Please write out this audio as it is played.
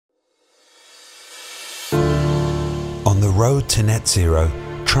road to net zero,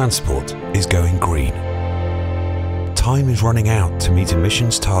 transport is going green. Time is running out to meet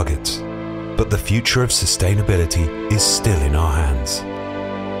emissions targets, but the future of sustainability is still in our hands.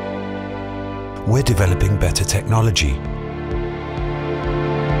 We're developing better technology,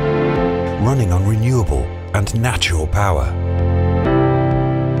 running on renewable and natural power,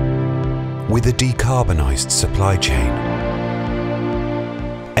 with a decarbonised supply chain,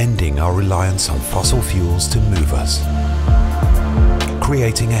 ending our reliance on fossil fuels to move us,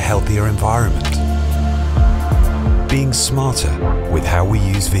 creating a healthier environment, being smarter with how we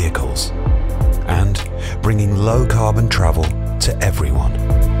use vehicles, and bringing low-carbon travel to everyone.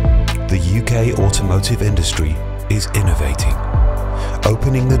 The UK automotive industry is innovating,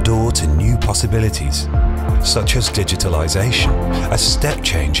 opening the door to new possibilities, such as digitalisation, a step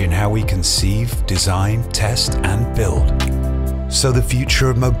change in how we conceive, design, test and build. So the future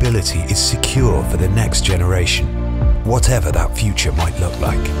of mobility is secure for the next generation, whatever that future might look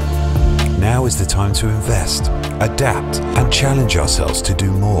like. Now is the time to invest, adapt and challenge ourselves to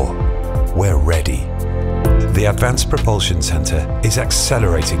do more. We're ready. The Advanced Propulsion Centre is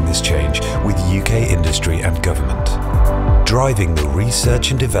accelerating this change with UK industry and government, driving the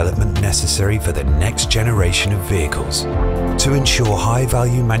research and development necessary for the next generation of vehicles to ensure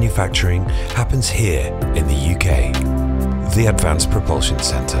high-value manufacturing happens here in the UK. The Advanced Propulsion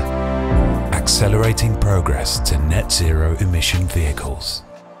Centre, accelerating progress to net zero emission vehicles.